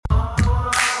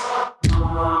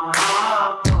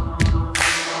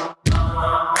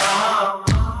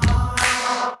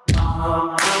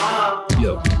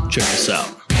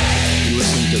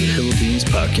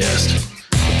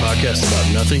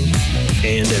nothing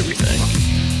and everything.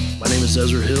 My name is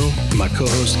Ezra Hill, and my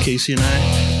co-host Casey and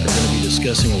I are going to be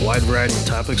discussing a wide variety of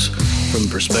topics from the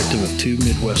perspective of two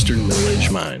Midwestern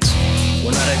middle-aged minds.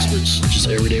 We're not experts, just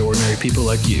everyday ordinary people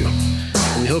like you.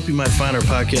 We hope you might find our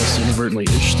podcast inadvertently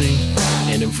interesting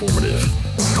and informative.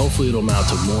 Hopefully it'll amount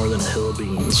to more than a hill of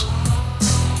beans.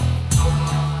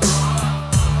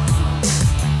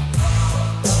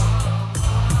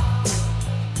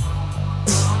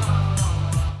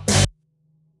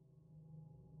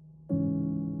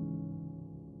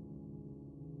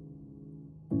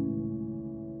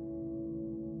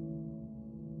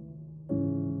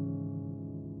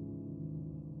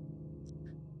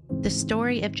 The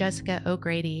story of Jessica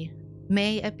O'Grady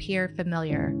may appear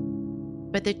familiar,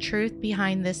 but the truth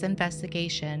behind this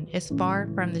investigation is far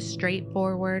from the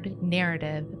straightforward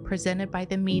narrative presented by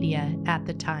the media at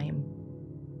the time.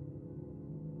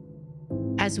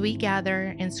 As we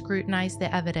gather and scrutinize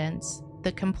the evidence,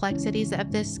 the complexities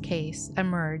of this case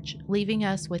emerge, leaving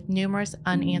us with numerous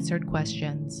unanswered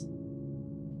questions.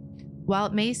 While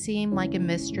it may seem like a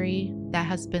mystery that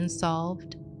has been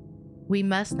solved, we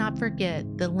must not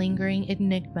forget the lingering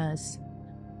enigmas.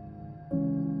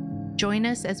 Join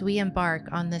us as we embark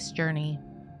on this journey.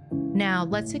 Now,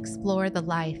 let's explore the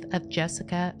life of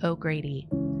Jessica O'Grady,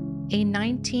 a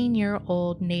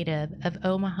 19-year-old native of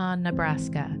Omaha,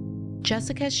 Nebraska.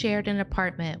 Jessica shared an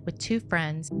apartment with two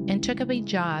friends and took up a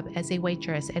job as a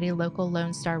waitress at a local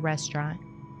Lone Star restaurant,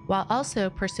 while also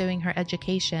pursuing her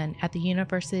education at the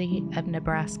University of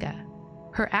Nebraska.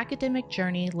 Her academic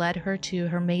journey led her to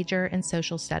her major in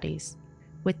social studies,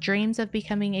 with dreams of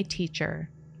becoming a teacher.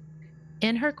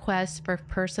 In her quest for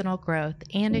personal growth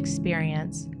and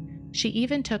experience, she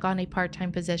even took on a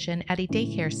part-time position at a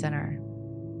daycare center.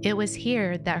 It was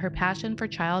here that her passion for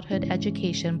childhood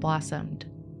education blossomed,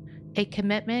 a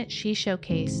commitment she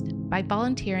showcased by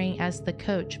volunteering as the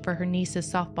coach for her niece's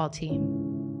softball team.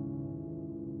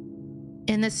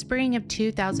 In the spring of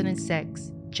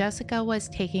 2006, Jessica was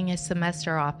taking a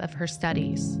semester off of her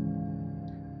studies,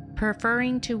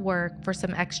 preferring to work for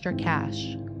some extra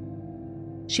cash.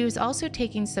 She was also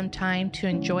taking some time to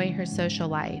enjoy her social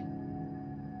life,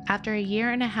 after a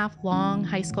 1.5-year long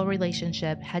high school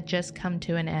relationship had just come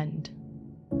to an end.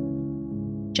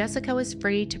 Jessica was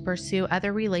free to pursue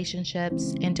other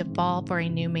relationships and to fall for a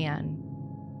new man.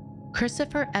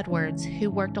 Christopher Edwards, who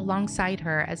worked alongside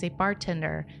her as a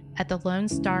bartender at the Lone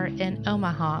Star in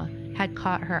Omaha, had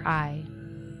caught her eye.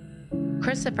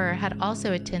 Christopher had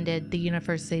also attended the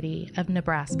University of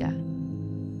Nebraska,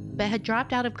 but had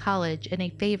dropped out of college in a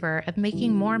favor of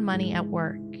making more money at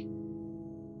work.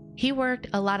 He worked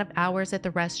a lot of hours at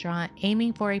the restaurant,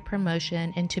 aiming for a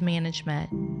promotion into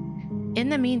management. In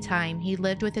the meantime, he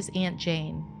lived with his Aunt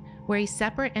Jane, where a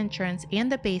separate entrance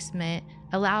and the basement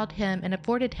allowed him and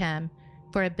afforded him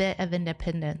for a bit of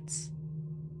independence.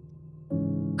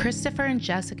 Christopher and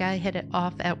Jessica hit it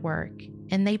off at work,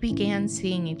 and they began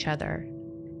seeing each other.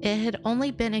 It had only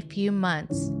been a few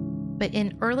months, but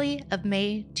in early of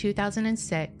May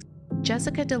 2006,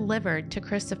 Jessica delivered to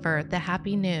Christopher the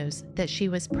happy news that she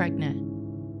was pregnant.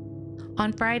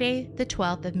 On Friday, the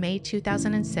 12th of May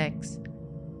 2006,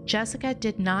 Jessica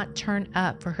did not turn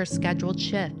up for her scheduled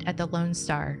shift at the Lone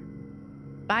Star.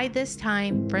 By this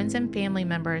time, friends and family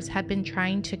members had been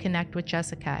trying to connect with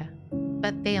Jessica,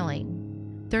 but failing.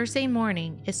 Thursday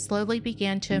morning, it slowly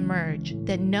began to emerge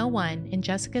that no one in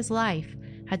Jessica's life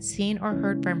had seen or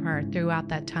heard from her throughout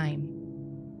that time.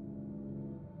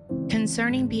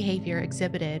 Concerning behavior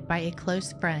exhibited by a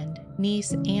close friend,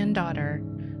 niece, and daughter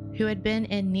who had been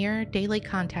in near daily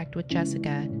contact with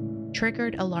Jessica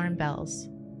triggered alarm bells.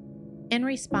 In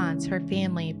response, her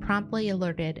family promptly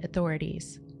alerted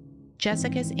authorities.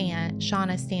 Jessica's aunt,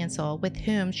 Shauna Stansel, with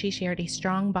whom she shared a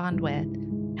strong bond with,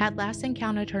 had last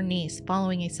encountered her niece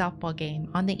following a softball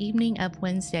game on the evening of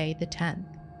Wednesday the 10th.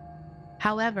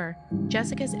 However,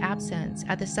 Jessica's absence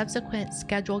at the subsequent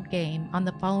scheduled game on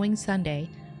the following Sunday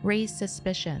raised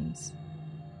suspicions.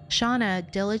 Shauna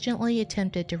diligently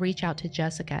attempted to reach out to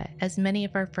Jessica, as many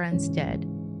of her friends did,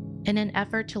 in an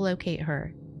effort to locate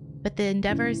her, but the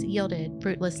endeavors yielded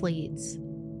fruitless leads.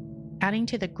 Adding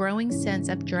to the growing sense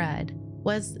of dread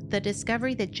was the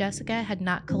discovery that Jessica had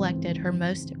not collected her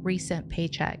most recent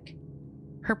paycheck.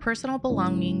 Her personal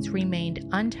belongings remained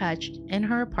untouched in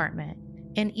her apartment,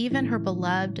 and even her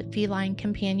beloved feline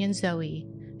companion Zoe,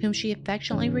 whom she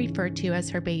affectionately referred to as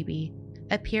her baby,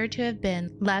 appeared to have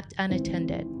been left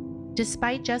unattended.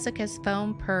 Despite Jessica's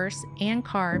phone, purse, and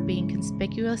car being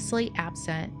conspicuously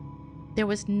absent, there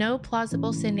was no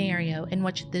plausible scenario in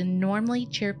which the normally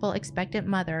cheerful, expectant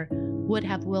mother would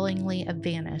have willingly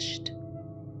vanished.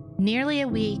 Nearly a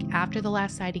week after the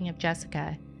last sighting of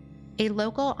Jessica, a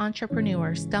local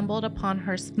entrepreneur stumbled upon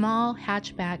her small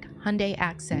hatchback Hyundai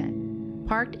Accent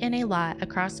parked in a lot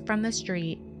across from the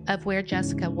street of where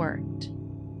Jessica worked.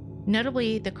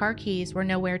 Notably, the car keys were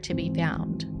nowhere to be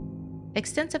found.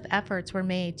 Extensive efforts were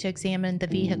made to examine the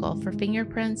vehicle for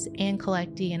fingerprints and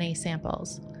collect DNA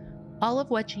samples, all of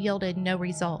which yielded no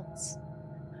results.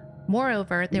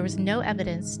 Moreover, there was no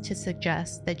evidence to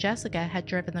suggest that Jessica had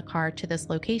driven the car to this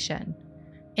location,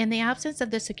 and the absence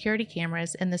of the security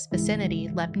cameras in this vicinity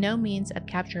left no means of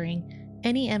capturing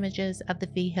any images of the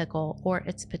vehicle or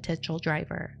its potential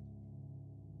driver.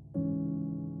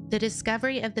 The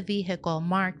discovery of the vehicle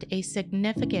marked a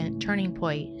significant turning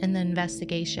point in the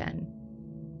investigation.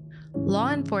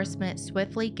 Law enforcement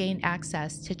swiftly gained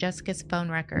access to Jessica's phone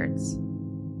records,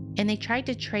 and they tried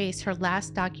to trace her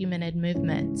last documented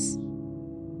movements.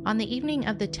 On the evening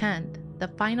of the 10th, the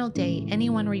final day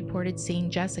anyone reported seeing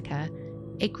Jessica,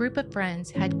 a group of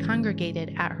friends had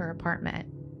congregated at her apartment.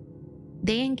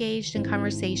 They engaged in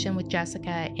conversation with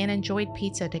Jessica and enjoyed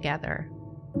pizza together.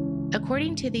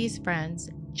 According to these friends,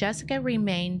 Jessica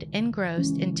remained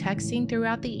engrossed in texting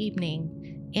throughout the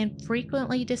evening and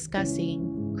frequently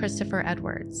discussing Christopher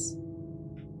Edwards.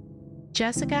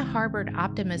 Jessica harbored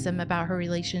optimism about her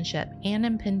relationship and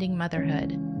impending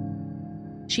motherhood.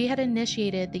 She had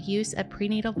initiated the use of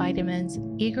prenatal vitamins,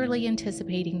 eagerly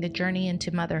anticipating the journey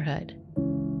into motherhood.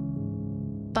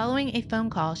 Following a phone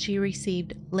call she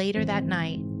received later that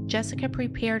night, Jessica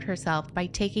prepared herself by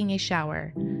taking a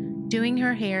shower, doing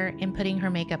her hair and putting her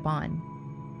makeup on,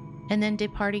 and then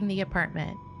departing the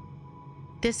apartment.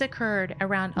 This occurred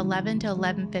around 11 to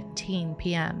 11:15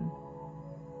 p.m.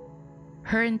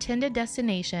 Her intended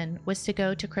destination was to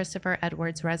go to Christopher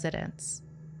Edwards' residence,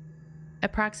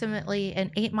 approximately an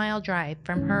 8-mile drive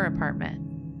from her apartment.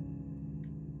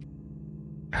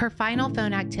 Her final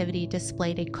phone activity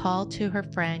displayed a call to her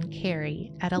friend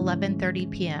Carrie at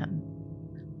 11:30 p.m.,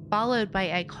 followed by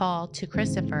a call to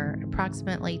Christopher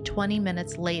approximately 20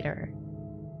 minutes later.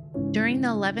 During the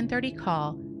 11:30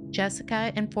 call,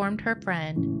 Jessica informed her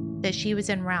friend that she was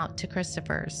en route to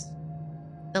Christopher's.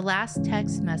 The last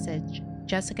text message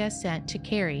Jessica sent to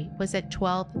Carrie was at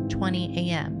 12:20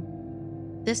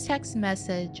 a.m. This text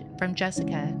message from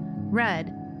Jessica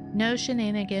read, "No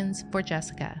shenanigans for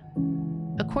Jessica."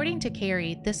 According to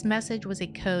Carrie, this message was a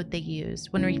code they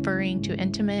used when referring to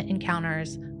intimate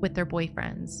encounters with their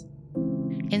boyfriends.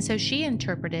 And so she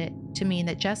interpreted it to mean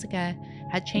that Jessica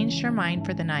had changed her mind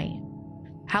for the night.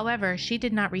 However, she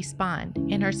did not respond,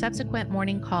 and her subsequent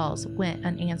morning calls went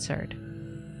unanswered.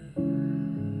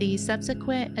 The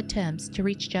subsequent attempts to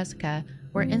reach Jessica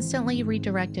were instantly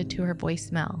redirected to her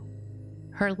voicemail.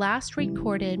 Her last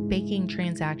recorded baking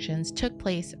transactions took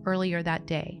place earlier that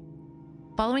day.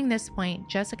 Following this point,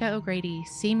 Jessica O'Grady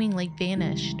seemingly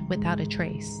vanished without a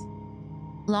trace.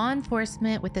 Law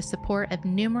enforcement, with the support of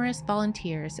numerous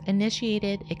volunteers,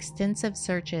 initiated extensive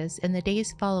searches in the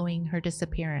days following her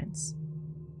disappearance.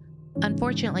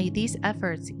 Unfortunately, these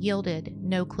efforts yielded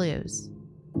no clues.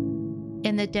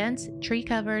 And the dense,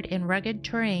 tree-covered, and rugged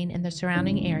terrain in the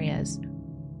surrounding areas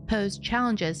posed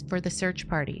challenges for the search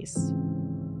parties.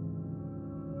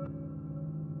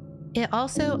 It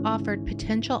also offered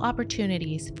potential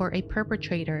opportunities for a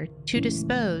perpetrator to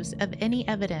dispose of any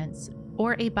evidence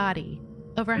or a body.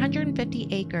 Over 150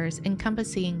 acres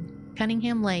encompassing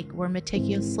Cunningham Lake were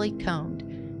meticulously combed,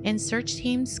 and search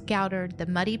teams scoured the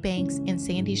muddy banks and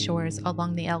sandy shores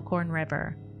along the Elkhorn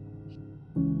River.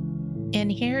 And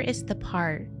here is the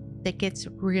part that gets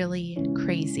really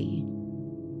crazy.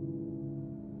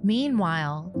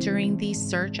 Meanwhile, during these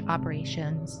search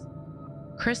operations,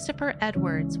 Christopher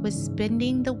Edwards was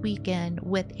spending the weekend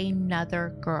with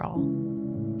another girl,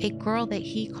 a girl that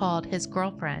he called his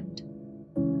girlfriend.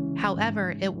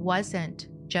 However, it wasn't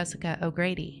Jessica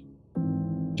O'Grady.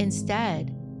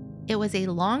 Instead, it was a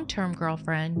long-term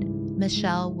girlfriend,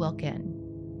 Michelle Wilkin.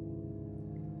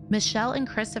 Michelle and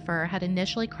Christopher had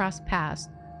initially crossed paths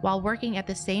while working at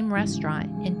the same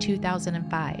restaurant in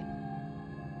 2005,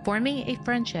 forming a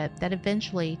friendship that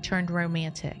eventually turned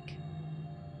romantic.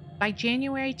 By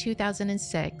January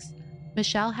 2006,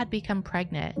 Michelle had become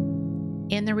pregnant,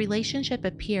 and the relationship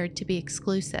appeared to be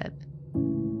exclusive,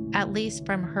 at least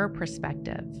from her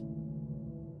perspective.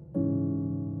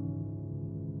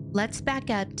 Let's back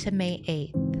up to May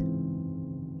 8th.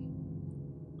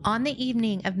 On the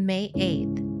evening of May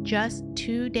 8th, just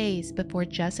 2 days before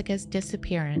Jessica's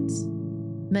disappearance,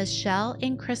 Michelle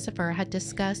and Christopher had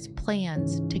discussed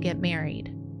plans to get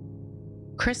married.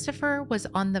 Christopher was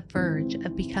on the verge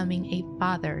of becoming a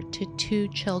father to 2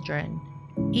 children,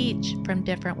 each from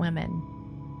different women.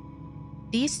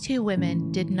 These two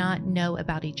women did not know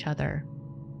about each other.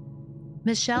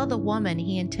 Michelle, the woman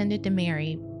he intended to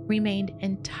marry, remained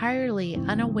entirely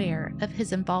unaware of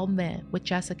his involvement with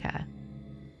Jessica,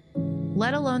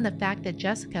 let alone the fact that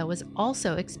Jessica was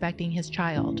also expecting his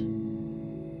child.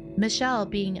 Michelle,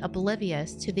 being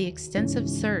oblivious to the extensive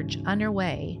search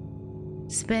underway,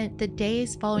 spent the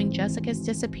days following Jessica's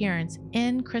disappearance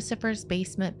in Christopher's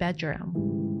basement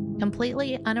bedroom,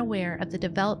 completely unaware of the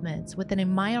developments within a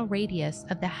mile radius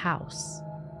of the house.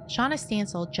 Shauna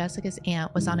Stansel, Jessica's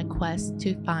aunt, was on a quest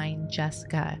to find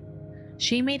Jessica.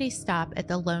 She made a stop at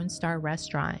the Lone Star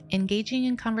restaurant, engaging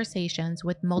in conversations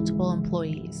with multiple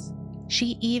employees.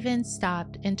 She even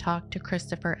stopped and talked to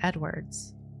Christopher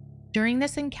Edwards. During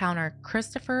this encounter,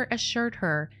 Christopher assured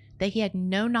her that he had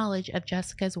no knowledge of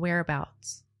Jessica's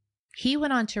whereabouts. He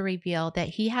went on to reveal that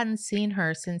he hadn't seen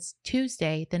her since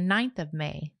Tuesday, the 9th of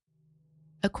May.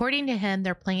 According to him,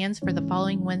 their plans for the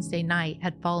following Wednesday night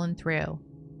had fallen through,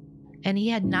 and he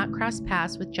had not crossed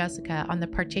paths with Jessica on the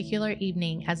particular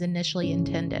evening as initially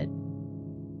intended.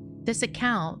 This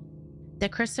account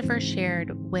that Christopher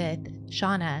shared with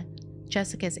Shauna,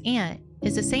 Jessica's aunt,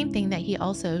 is the same thing that he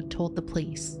also told the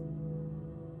police.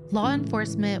 Law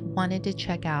enforcement wanted to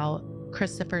check out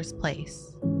Christopher's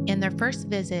place. In their first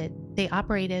visit, they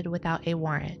operated without a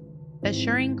warrant,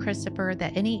 assuring Christopher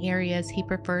that any areas he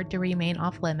preferred to remain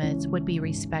off limits would be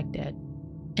respected.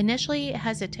 Initially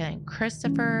hesitant,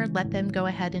 Christopher let them go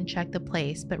ahead and check the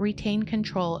place, but retained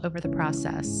control over the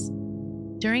process.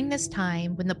 During this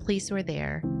time, when the police were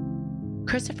there,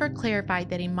 Christopher clarified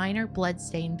that a minor blood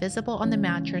stain visible on the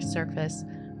mattress surface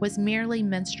was merely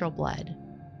menstrual blood.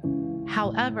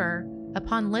 However,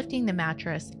 upon lifting the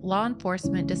mattress, law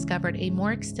enforcement discovered a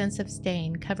more extensive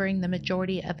stain covering the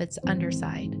majority of its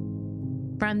underside.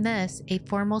 From this, a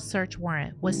formal search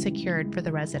warrant was secured for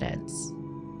the residence,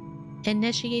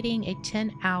 initiating a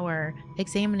 10-hour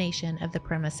examination of the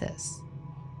premises.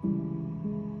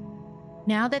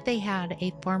 Now that they had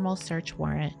a formal search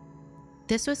warrant,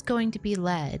 this was going to be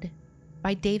led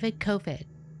by David Kovic,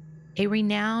 a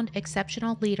renowned,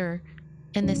 exceptional leader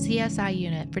in the CSI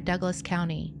unit for Douglas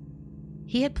County.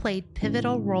 He had played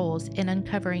pivotal roles in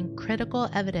uncovering critical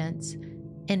evidence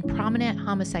in prominent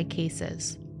homicide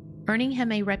cases, earning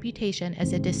him a reputation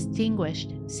as a distinguished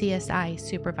CSI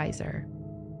supervisor.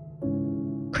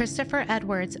 Christopher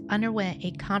Edwards underwent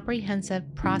a comprehensive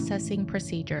processing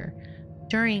procedure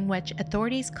during which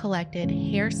authorities collected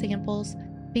hair samples,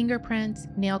 fingerprints,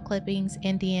 nail clippings,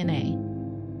 and DNA.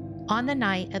 On the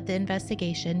night of the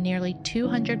investigation, nearly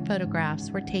 200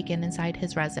 photographs were taken inside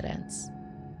his residence,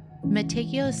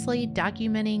 meticulously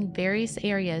documenting various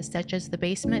areas such as the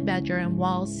basement bedroom,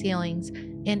 walls, ceilings,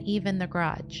 and even the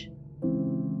garage.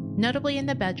 Notably in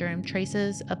the bedroom,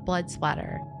 traces of blood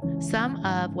splatter, some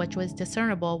of which was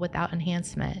discernible without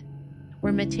enhancement,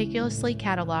 were meticulously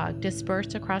cataloged,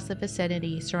 dispersed across the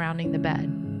vicinity surrounding the bed.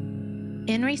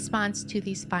 In response to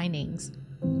these findings,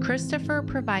 Christopher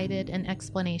provided an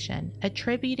explanation,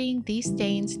 attributing these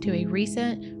stains to a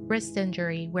recent wrist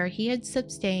injury where he had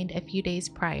sustained a few days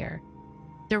prior.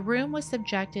 The room was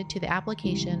subjected to the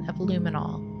application of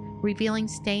luminol, revealing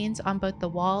stains on both the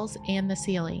walls and the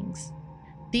ceilings.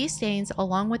 These stains,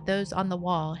 along with those on the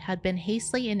wall, had been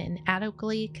hastily and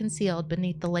inadequately concealed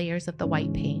beneath the layers of the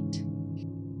white paint.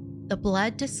 The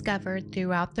blood discovered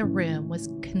throughout the room was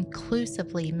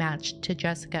conclusively matched to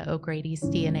Jessica O'Grady's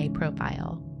DNA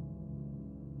profile.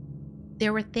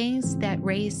 There were things that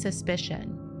raised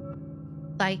suspicion,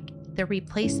 like the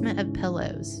replacement of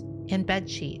pillows and bed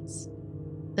sheets,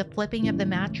 the flipping of the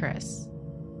mattress,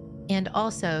 and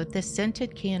also the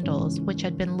scented candles which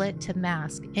had been lit to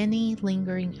mask any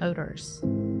lingering odors.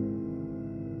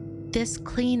 This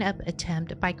cleanup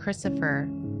attempt by Christopher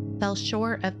fell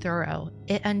short of thorough.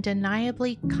 It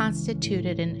undeniably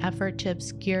constituted an effort to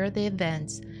obscure the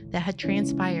events that had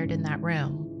transpired in that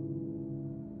room.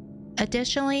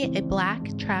 Additionally, a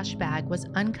black trash bag was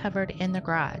uncovered in the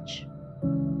garage.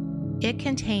 It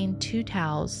contained 2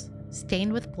 towels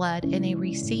stained with blood and a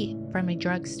receipt from a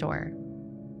drugstore.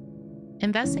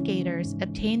 Investigators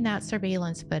obtained that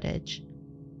surveillance footage.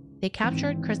 They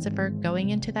captured Christopher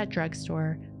going into that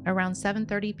drugstore around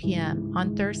 7:30 p.m.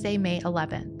 on Thursday, May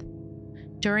 11th.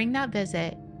 During that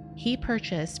visit, he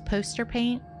purchased poster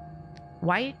paint,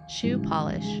 white shoe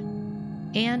polish,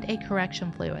 and a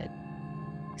correction fluid.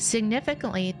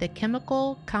 Significantly, the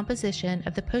chemical composition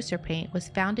of the poster paint was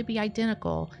found to be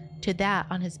identical to that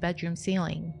on his bedroom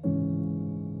ceiling.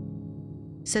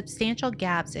 Substantial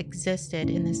gaps existed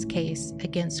in this case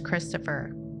against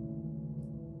Christopher.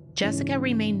 Jessica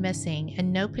remained missing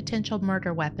and no potential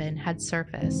murder weapon had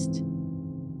surfaced.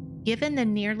 Given the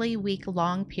nearly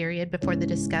week-long period before the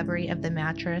discovery of the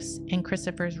mattress in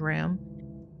Christopher's room,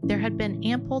 there had been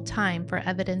ample time for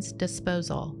evidence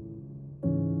disposal.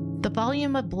 The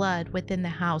volume of blood within the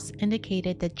house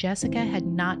indicated that Jessica had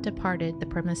not departed the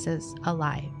premises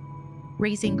alive,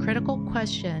 raising critical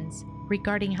questions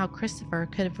regarding how Christopher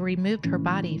could have removed her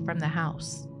body from the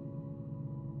house.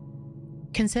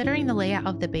 Considering the layout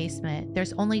of the basement,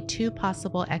 there's only two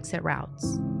possible exit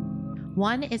routes.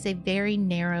 One is a very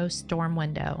narrow storm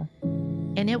window,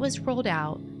 and it was ruled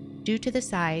out due to the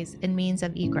size and means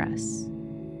of egress.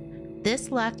 This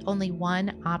left only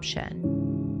one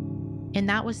option, and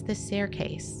that was the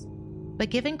staircase. But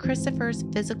given Christopher's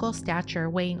physical stature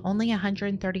weighing only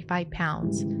 135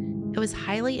 pounds, it was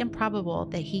highly improbable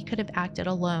that he could have acted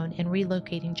alone in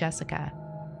relocating Jessica.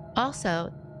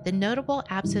 Also, the notable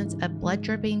absence of blood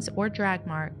drippings or drag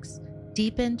marks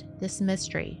deepened this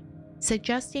mystery,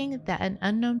 suggesting that an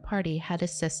unknown party had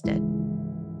assisted.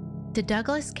 The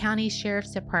Douglas County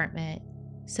Sheriff's Department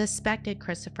suspected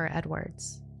Christopher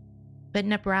Edwards, but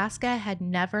Nebraska had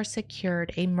never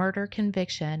secured a murder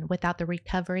conviction without the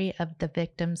recovery of the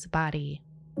victim's body.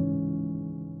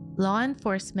 Law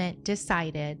enforcement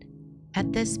decided,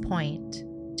 at this point,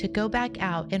 to go back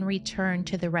out and return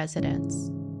to the residence.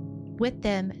 With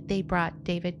them, they brought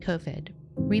David Kovid.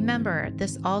 Remember,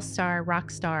 this all-star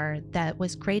rock star that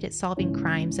was great at solving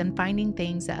crimes and finding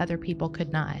things that other people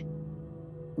could not.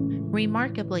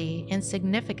 Remarkably and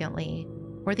significantly,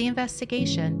 for the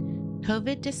investigation,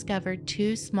 Kovid discovered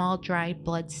two small dried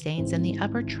blood stains in the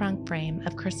upper trunk frame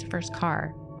of Christopher's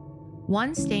car.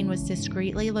 One stain was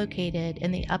discreetly located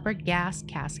in the upper gas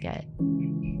casket,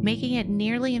 making it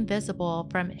nearly invisible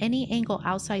from any angle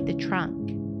outside the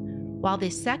trunk, while the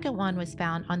second one was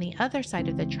found on the other side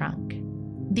of the trunk.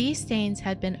 These stains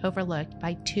had been overlooked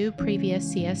by two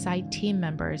previous CSI team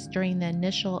members during the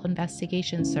initial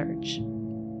investigation search.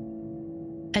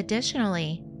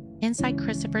 Additionally, inside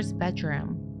Christopher's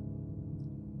bedroom,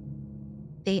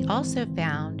 they also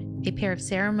found a pair of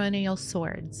ceremonial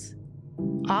swords,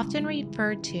 often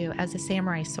referred to as a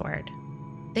samurai sword.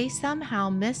 They somehow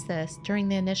missed this during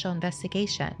the initial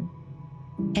investigation,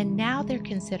 and now they're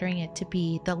considering it to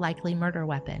be the likely murder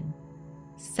weapon.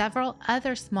 Several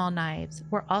other small knives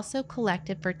were also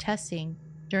collected for testing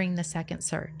during the second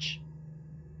search.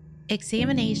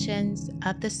 Examinations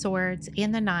of the swords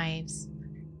and the knives,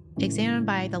 examined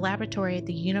by the laboratory at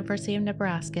the University of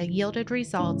Nebraska, yielded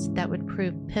results that would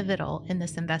prove pivotal in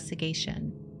this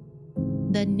investigation.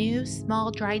 The new small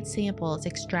dried samples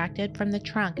extracted from the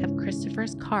trunk of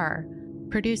Christopher's car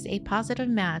produced a positive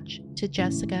match to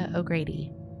Jessica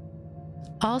O'Grady.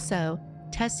 Also,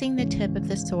 testing the tip of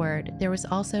the sword, there was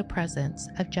also presence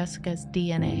of Jessica's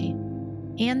DNA,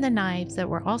 and the knives that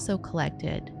were also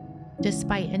collected,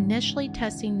 despite initially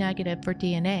testing negative for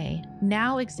DNA,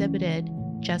 now exhibited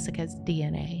Jessica's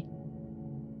DNA.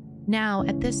 Now,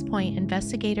 at this point,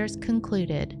 investigators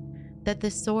concluded that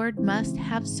the sword must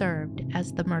have served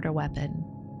as the murder weapon.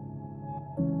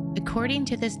 According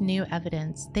to this new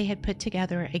evidence, they had put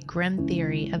together a grim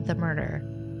theory of the murder.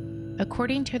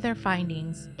 According to their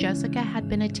findings, Jessica had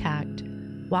been attacked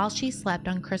while she slept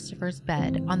on Christopher's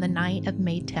bed on the night of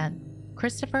May 10th.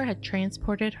 Christopher had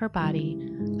transported her body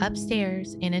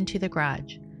upstairs and into the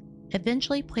garage,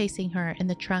 eventually placing her in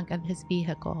the trunk of his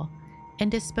vehicle and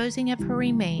disposing of her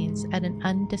remains at an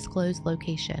undisclosed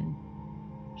location.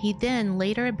 He then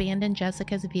later abandoned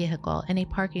Jessica's vehicle in a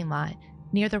parking lot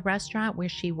near the restaurant where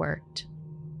she worked.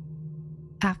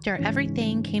 After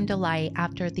everything came to light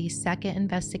after the second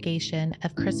investigation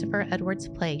of Christopher Edwards'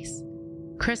 place,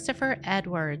 Christopher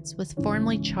Edwards was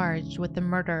formally charged with the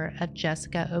murder of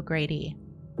Jessica O'Grady.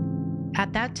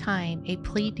 At that time, a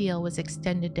plea deal was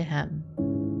extended to him,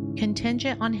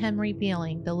 contingent on him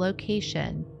revealing the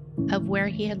location of where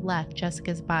he had left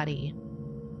Jessica's body.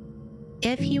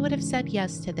 If he would have said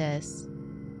yes to this,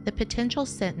 the potential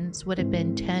sentence would have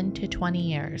been 10 to 20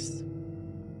 years,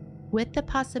 with the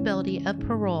possibility of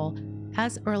parole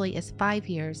as early as 5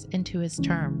 years into his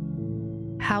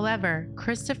term. However,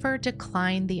 Christopher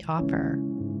declined the offer.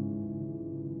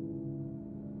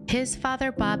 His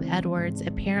father, Bob Edwards,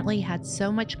 apparently had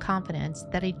so much confidence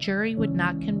that a jury would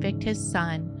not convict his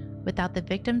son without the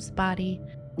victim's body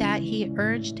that he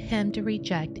urged him to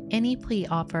reject any plea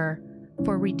offer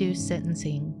for reduced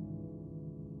sentencing.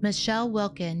 Michelle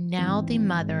Wilkin, now the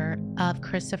mother of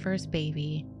Christopher's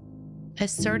baby,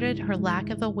 asserted her lack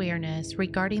of awareness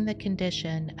regarding the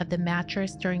condition of the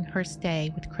mattress during her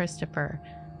stay with Christopher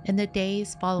in the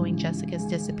days following Jessica's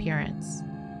disappearance.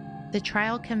 The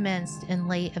trial commenced in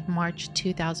late of March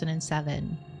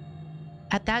 2007.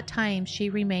 At that time, she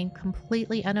remained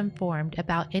completely uninformed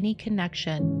about any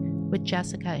connection with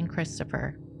Jessica and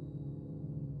Christopher.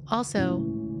 Also,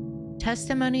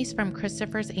 testimonies from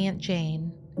Christopher's Aunt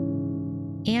Jane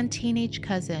and teenage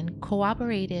cousin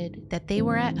corroborated that they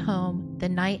were at home the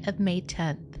night of May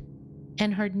 10th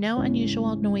and heard no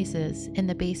unusual noises in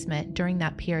the basement during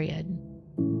that period.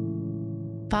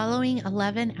 Following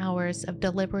 11 hours of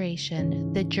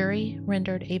deliberation, the jury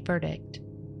rendered a verdict.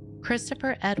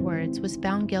 Christopher Edwards was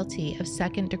found guilty of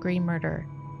second-degree murder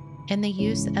and the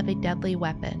use of a deadly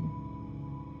weapon.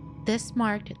 This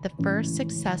marked the first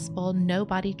successful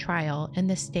no-body trial in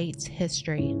the state's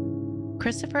history.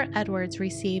 Christopher Edwards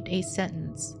received a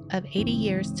sentence of 80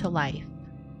 years to life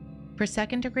for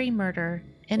second-degree murder,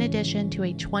 in addition to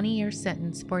a 20-year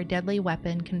sentence for a deadly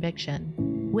weapon conviction,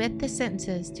 with the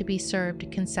sentences to be served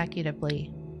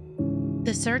consecutively.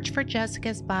 The search for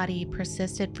Jessica's body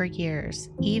persisted for years,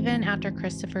 even after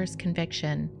Christopher's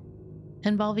conviction,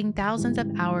 involving thousands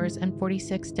of hours and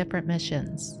 46 different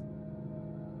missions.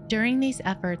 During these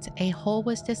efforts, a hole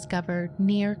was discovered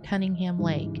near Cunningham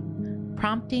Lake,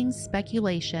 prompting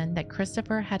speculation that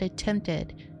Christopher had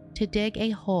attempted to dig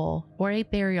a hole or a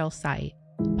burial site,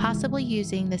 possibly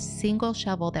using the single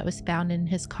shovel that was found in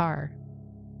his car.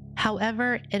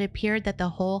 However, it appeared that the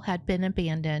hole had been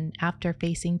abandoned after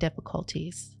facing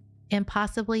difficulties, and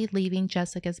possibly leaving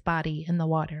Jessica's body in the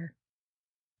water.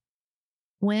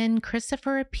 When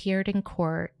Christopher appeared in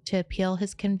court to appeal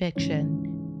his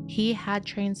conviction, he had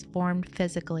transformed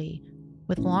physically,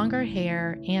 with longer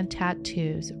hair and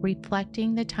tattoos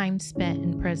reflecting the time spent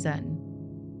in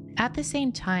prison. At the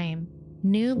same time,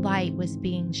 new light was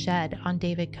being shed on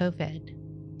David Kovid.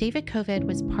 David Kovid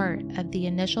was part of the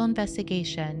initial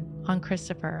investigation on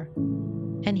Christopher,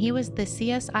 and he was the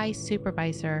CSI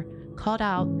supervisor called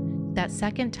out that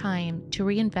second time to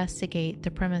reinvestigate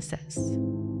the premises.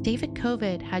 David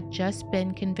Kovid had just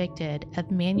been convicted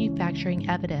of manufacturing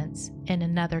evidence in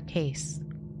another case.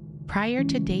 Prior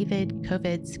to David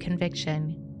Kovid's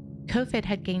conviction, Kovid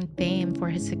had gained fame for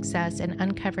his success in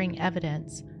uncovering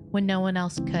evidence when no one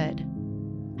else could.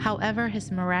 However,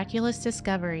 his miraculous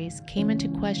discoveries came into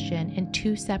question in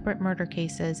two separate murder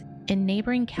cases in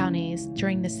neighboring counties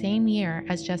during the same year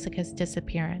as Jessica's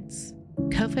disappearance.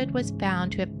 Kovid was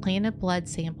found to have planted blood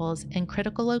samples in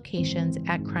critical locations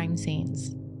at crime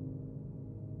scenes.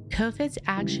 Kovid's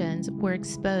actions were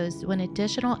exposed when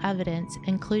additional evidence,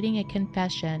 including a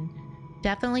confession,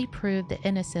 definitely proved the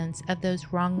innocence of those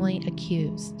wrongly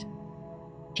accused.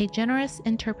 A generous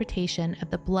interpretation of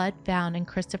the blood found in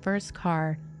Christopher's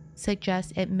car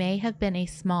suggests it may have been a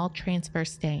small transfer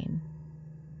stain.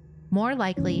 More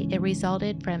likely, it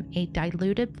resulted from a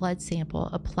diluted blood sample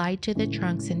applied to the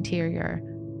trunk's interior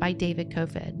by David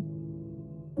Kovid.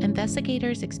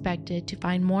 Investigators expected to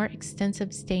find more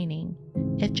extensive staining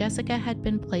if Jessica had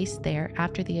been placed there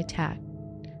after the attack,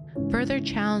 further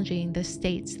challenging the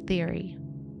state's theory.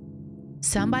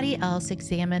 Somebody else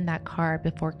examined that car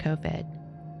before Kovid,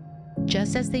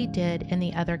 just as they did in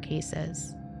the other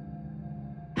cases.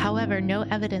 However, no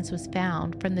evidence was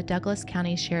found from the Douglas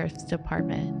County Sheriff's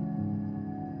Department.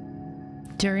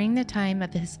 During the time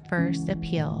of his first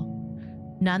appeal,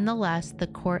 nonetheless, the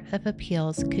Court of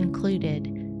Appeals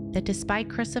concluded that despite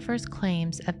Christopher's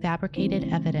claims of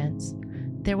fabricated evidence,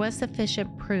 there was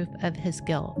sufficient proof of his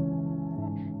guilt.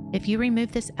 If you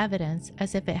remove this evidence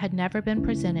as if it had never been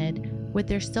presented, would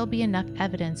there still be enough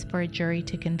evidence for a jury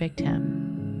to convict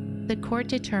him? The court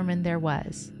determined there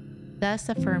was, thus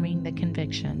affirming the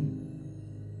conviction.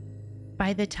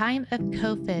 By the time of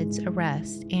Kovid's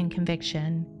arrest and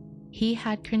conviction, he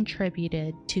had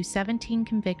contributed to 17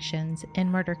 convictions in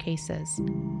murder cases,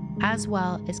 as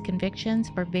well as convictions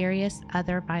for various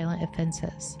other violent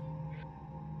offenses.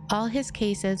 All his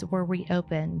cases were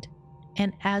reopened,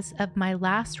 and as of my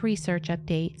last research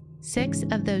update, 6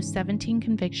 of those 17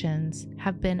 convictions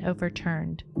have been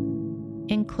overturned,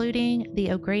 including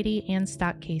the O'Grady and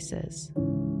Stock cases.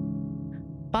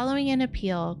 Following an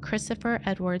appeal, Christopher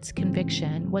Edwards'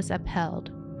 conviction was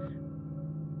upheld,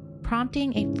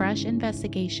 prompting a fresh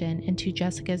investigation into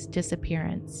Jessica's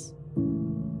disappearance.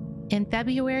 In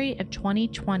February of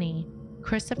 2020,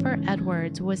 Christopher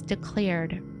Edwards was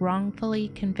declared wrongfully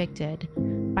convicted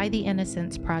by the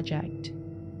Innocence Project.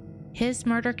 His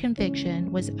murder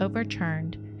conviction was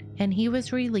overturned, and he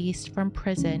was released from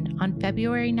prison on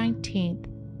February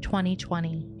 19,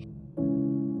 2020.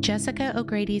 Jessica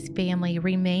O'Grady's family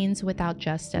remains without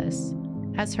justice,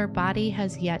 as her body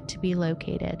has yet to be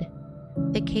located.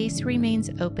 The case remains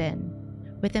open,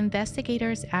 with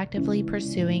investigators actively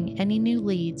pursuing any new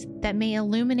leads that may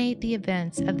illuminate the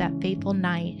events of that fateful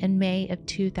night in May of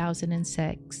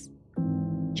 2006.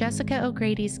 Jessica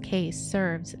O'Grady's case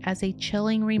serves as a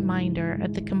chilling reminder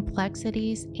of the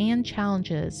complexities and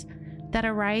challenges that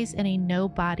arise in a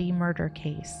no-body murder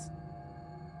case.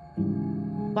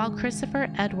 While Christopher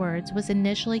Edwards was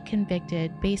initially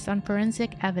convicted based on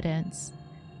forensic evidence,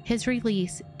 his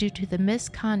release due to the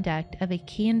misconduct of a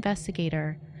key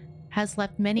investigator has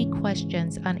left many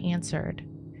questions unanswered,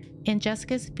 and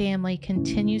Jessica's family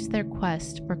continues their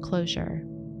quest for closure.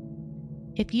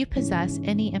 If you possess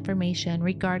any information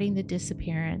regarding the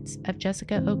disappearance of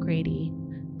Jessica O'Grady,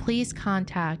 please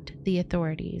contact the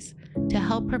authorities to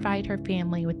help provide her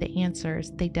family with the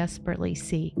answers they desperately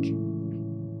seek.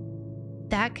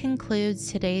 That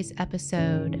concludes today's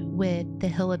episode with The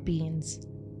Hill of Beans.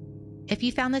 If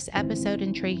you found this episode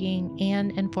intriguing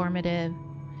and informative,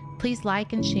 please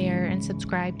like and share and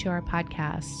subscribe to our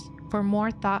podcast for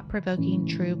more thought-provoking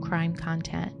true crime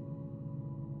content.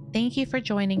 Thank you for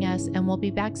joining us, and we'll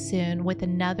be back soon with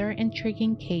another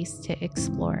intriguing case to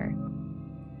explore.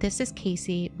 This is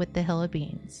Casey with The Hill of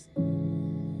Beans.